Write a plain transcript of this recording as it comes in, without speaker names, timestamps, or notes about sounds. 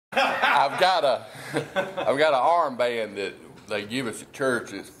I've got a armband that they give us at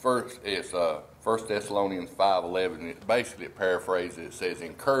church. It's First Thessalonians 5:11. It basically paraphrases. It says,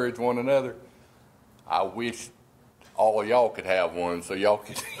 "Encourage one another." I wish all of y'all could have one so y'all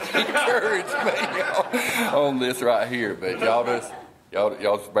could encourage me on this right here. But y'all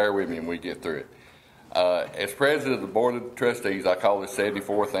just bear with me and we get through it. As president of the Board of Trustees, I call this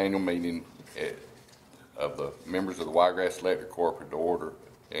 74th annual meeting of the members of the Wiregrass Electric Corporate to order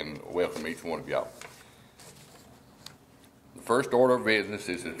and welcome each one of y'all. The first order of business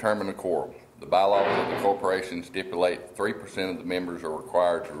is to determine a quorum. The bylaws of the corporation stipulate 3% of the members are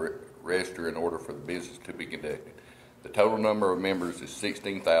required to register in order for the business to be conducted. The total number of members is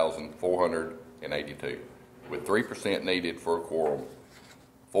 16,482. With 3% needed for a quorum,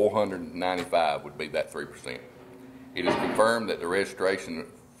 495 would be that 3%. It is confirmed that the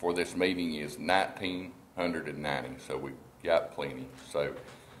registration for this meeting is 1,990, so we've got plenty. So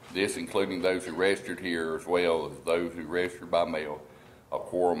this, including those who registered here as well as those who registered by mail, a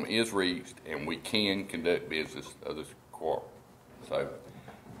quorum is reached and we can conduct business of this quorum. So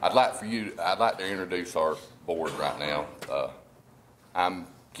I'd like to introduce our board right now. I'm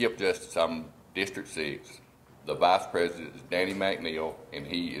Kip Justice. I'm District 6. The Vice President is Danny McNeil, and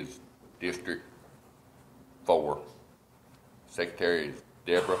he is District 4. Secretary is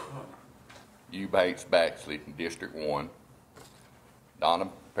Deborah Eubanks Baxley from District 1. Donna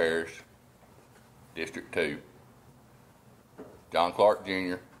Parrish, District 2. John Clark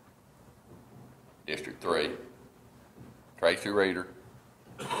Jr., District 3. Tracy Reeder,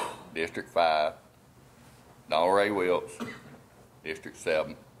 District 5. Donald Ray Wilkes, District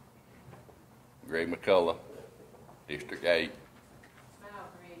 7. Greg McCullough, District 8.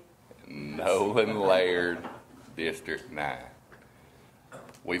 And Nolan Laird, District 9.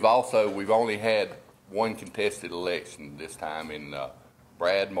 We've only had one contested election this time in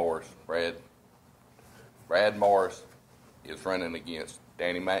Brad Morris. Brad Morris is running against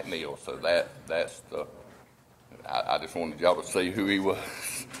Danny McNeil, so that's the. I just wanted y'all to see who he was.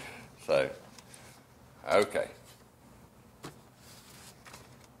 So, okay.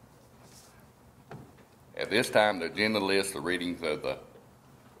 At this time, the agenda lists the reading of the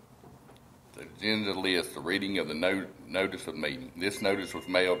notice of meeting. This notice was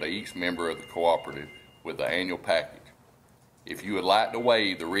mailed to each member of the cooperative with the annual package. If you would like to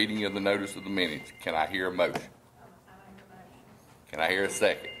waive the reading of the notice of the minutes, can I hear a motion? Can I hear a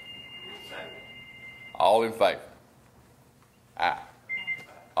second? All in favor? Aye.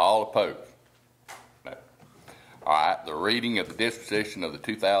 All opposed? No. All right, the reading of the disposition of the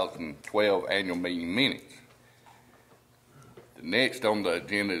 2012 annual meeting minutes. The next on the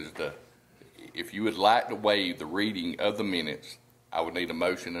agenda is if you would like to waive the reading of the minutes, I would need a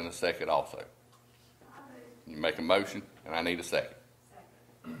motion and a second also. You make a motion and I need a second.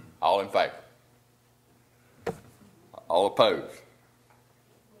 All in favor? All opposed?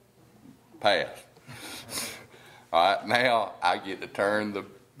 Passed. All right, now I get to turn the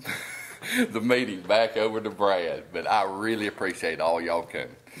meeting back over to Brad, but I really appreciate all y'all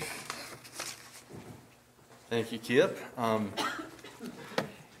coming. Thank you, Kip.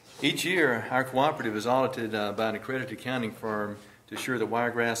 Each year, our cooperative is audited by an accredited accounting firm to ensure that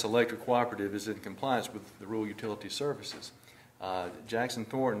Wiregrass Electric Cooperative is in compliance with the rural utility services. Jackson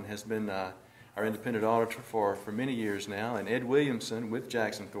Thornton has been our independent auditor for many years now, and Ed Williamson with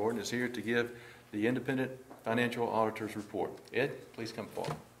Jackson Thornton is here to give the independent financial auditor's report. Ed, please come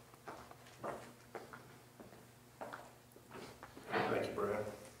forward. Thank you, Brad.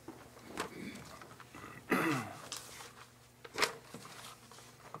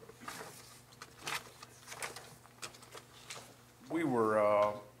 We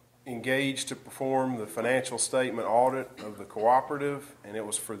were engaged to perform the financial statement audit of the cooperative, and it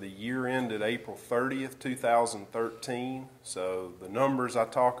was for the year ended April 30th, 2013. So the numbers I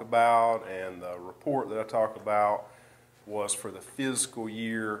talk about and the report that I talk about was for the fiscal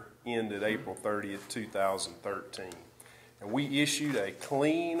year ended April 30th, 2013. And we issued a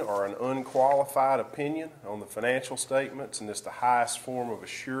clean or an unqualified opinion on the financial statements, and it's the highest form of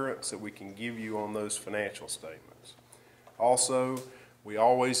assurance that we can give you on those financial statements. Also, we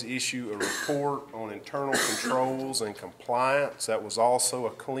always issue a report on internal controls and compliance. That was also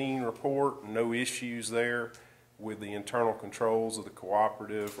a clean report, no issues there with the internal controls of the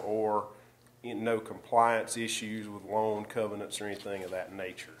cooperative or no compliance issues with loan covenants or anything of that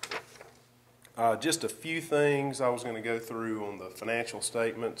nature. Just a few things I was going to go through on the financial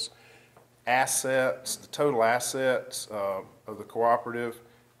statements. Assets, the total assets of the cooperative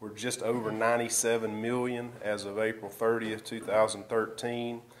were just over $97 million as of April 30th,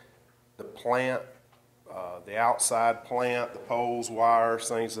 2013. The plant the outside plant, the poles, wires,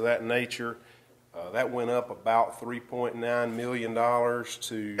 things of that nature. That went up about $3.9 million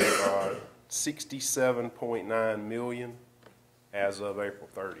to $67.9 million as of April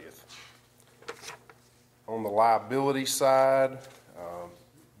 30th. On the liability side,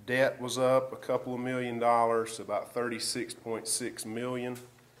 debt was up a couple of $1 million to about $36.6 million.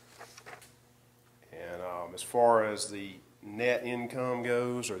 And as far as the net income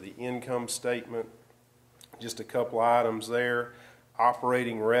goes, or the income statement, just a couple items there.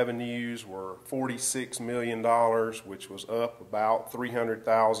 Operating revenues were $46 million, which was up about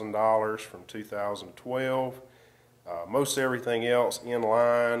 $300,000 from 2012. Most everything else in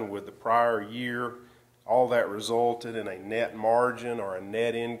line with the prior year. All that resulted in a net margin, or a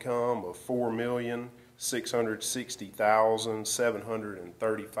net income, of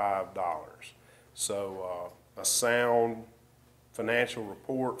 $4,660,735. So a sound financial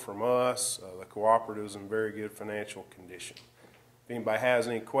report from us. The cooperative is in very good financial condition. If anybody has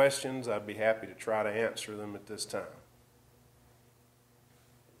any questions, I'd be happy to try to answer them at this time.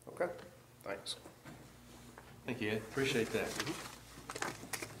 Okay, thanks. Thank you, Ed. Appreciate that.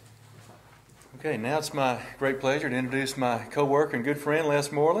 Okay, now it's my great pleasure to introduce my co-worker and good friend,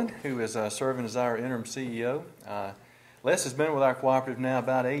 Les Moreland, who is serving as our interim CEO. Les has been with our cooperative now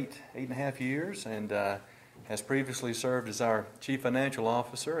about eight and a half years, and has previously served as our Chief Financial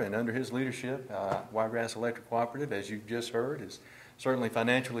Officer, and under his leadership, Wiregrass Electric Cooperative, as you just heard, is certainly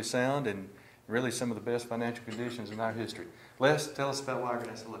financially sound and really some of the best financial conditions in our history. Les, tell us about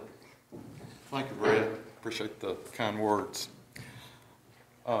Wiregrass Electric. Thank you, Brett. Appreciate the kind words.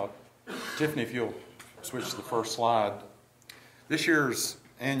 Tiffany, if you'll switch to the first slide. This year's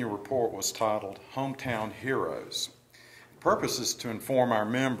annual report was titled Hometown Heroes. The purpose is to inform our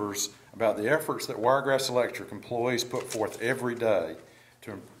members about the efforts that Wiregrass Electric employees put forth every day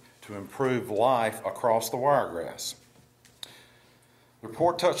to improve life across the Wiregrass. The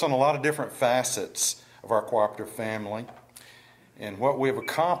report touched on a lot of different facets of our cooperative family and what we have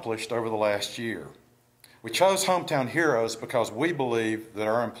accomplished over the last year. We chose Hometown Heroes because we believe that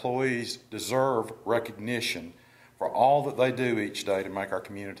our employees deserve recognition for all that they do each day to make our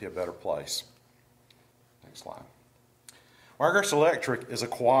community a better place. Next slide. Wiregrass Electric is a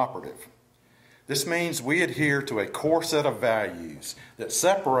cooperative. This means we adhere to a core set of values that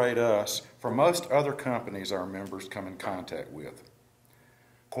separate us from most other companies our members come in contact with.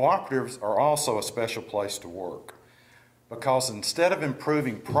 Cooperatives are also a special place to work because instead of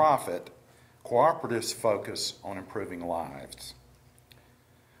improving profit, cooperatives focus on improving lives.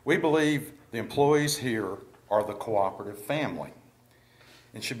 We believe the employees here are the cooperative family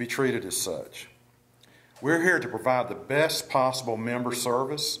and should be treated as such. We're here to provide the best possible member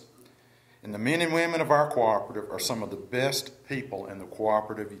service, and the men and women of our cooperative are some of the best people in the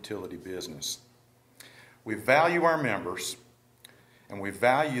cooperative utility business. We value our members, and we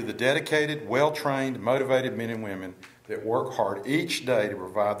value the dedicated, well-trained, motivated men and women that work hard each day to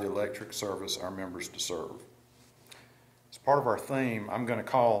provide the electric service our members deserve. As part of our theme, I'm going to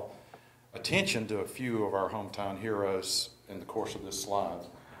call attention to a few of our hometown heroes in the course of this slide.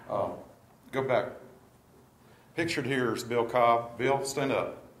 Go back. Pictured here is Bill Cobb. Bill, stand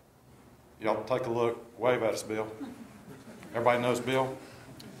up. Y'all take a look. Wave at us, Bill. Everybody knows Bill?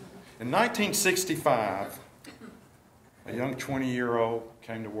 In 1965, a young 20-year-old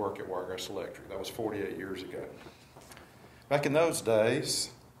came to work at Wiregrass Electric. That was 48 years ago. Back in those days,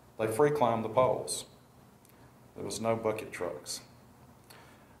 they free climbed the poles. There was no bucket trucks.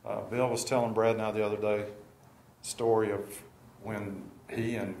 Bill was telling Brad and I the other day the story of when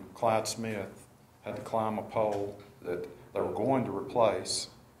he and Clyde Smith had to climb a pole that they were going to replace.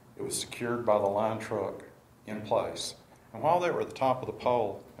 It was secured by the line truck in place. And while they were at the top of the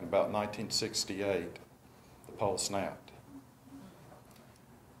pole in about 1968, the pole snapped.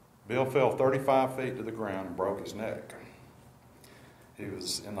 Bill fell 35 feet to the ground and broke his neck. He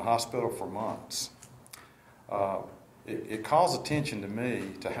was in the hospital for months. It calls attention to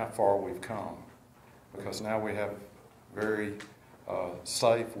me to how far we've come, because now we have very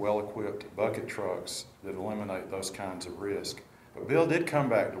safe, well-equipped bucket trucks that eliminate those kinds of risk. But Bill did come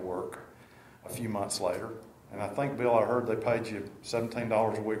back to work a few months later, and I think, Bill, I heard they paid you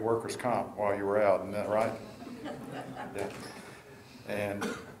 $17 a week workers' comp while you were out. Isn't that right? Yeah. And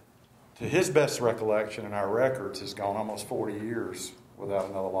to his best recollection in our records has gone almost 40 years without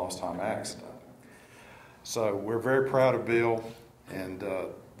another lost time accident. So we're very proud of Bill and the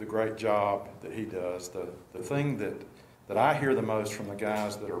great job that he does. The thing that I hear the most from the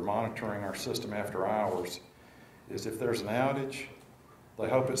guys that are monitoring our system after hours is if there's an outage, they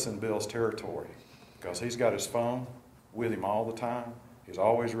hope it's in Bill's territory, because he's got his phone with him all the time. He's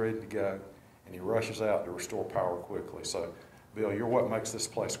always ready to go, and he rushes out to restore power quickly. So, Bill, you're what makes this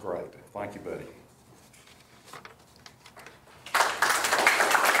place great. Thank you, buddy.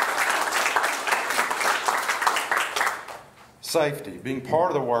 Safety. Being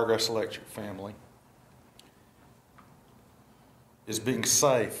part of the Wiregrass Electric family is being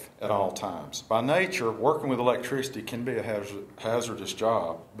safe at all times. By nature, working with electricity can be a hazardous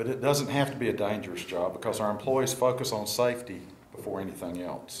job, but it doesn't have to be a dangerous job because our employees focus on safety before anything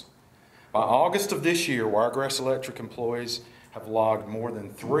else. By August of this year, Wiregrass Electric employees have logged more than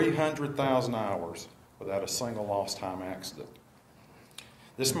 300,000 hours without a single lost time accident.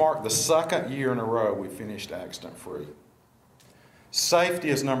 This marked the second year in a row we finished accident-free. Safety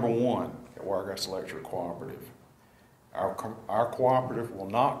is number one at Wiregrass Electric Cooperative. Our cooperative will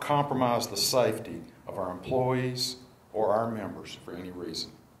not compromise the safety of our employees or our members for any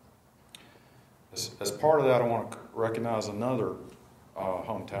reason. As part of that, I want to recognize another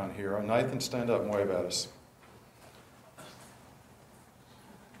hometown hero. Nathan, stand up and wave at us.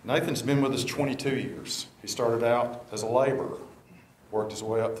 Nathan's been with us 22 years. He started out as a laborer, worked his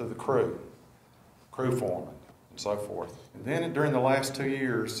way up through the crew foreman, and so forth. And then during the last 2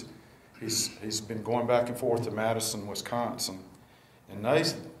 years, he's been going back and forth to Madison, Wisconsin. And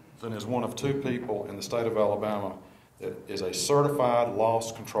Nathan is one of 2 people in the state of Alabama that is a certified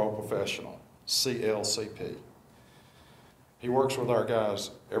loss control professional, CLCP. He works with our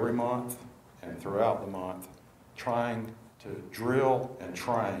guys every month and throughout the month, trying to drill and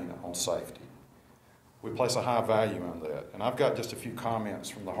train on safety. We place a high value on that. And I've got just a few comments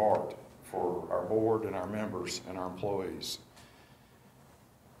from the heart for our board and our members and our employees.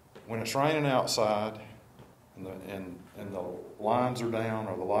 When it's raining outside and the lines are down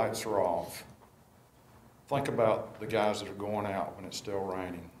or the lights are off, think about the guys that are going out when it's still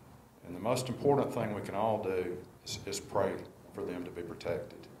raining. And the most important thing we can all do is pray for them to be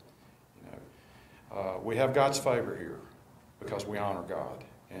protected. We have God's favor here because we honor God.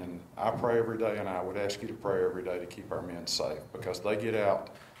 And I pray every day, and I would ask you to pray every day to keep our men safe because they get out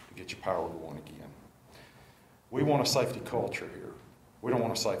to get your power going again. We want a safety culture here. We don't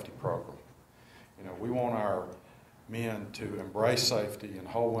want a safety program. We want our men to embrace safety and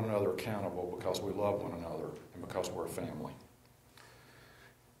hold one another accountable because we love one another and because we're a family.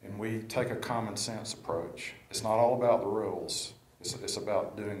 And we take a common sense approach. It's not all about the rules. It's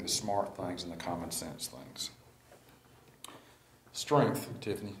about doing the smart things and the common sense things. Strength,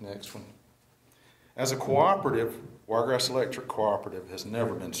 Tiffany, next one. As a cooperative, Wiregrass Electric Cooperative has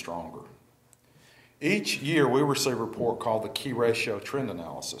never been stronger. Each year we receive a report called the Key Ratio Trend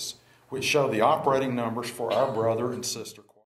Analysis, which show the operating numbers for our brother and sister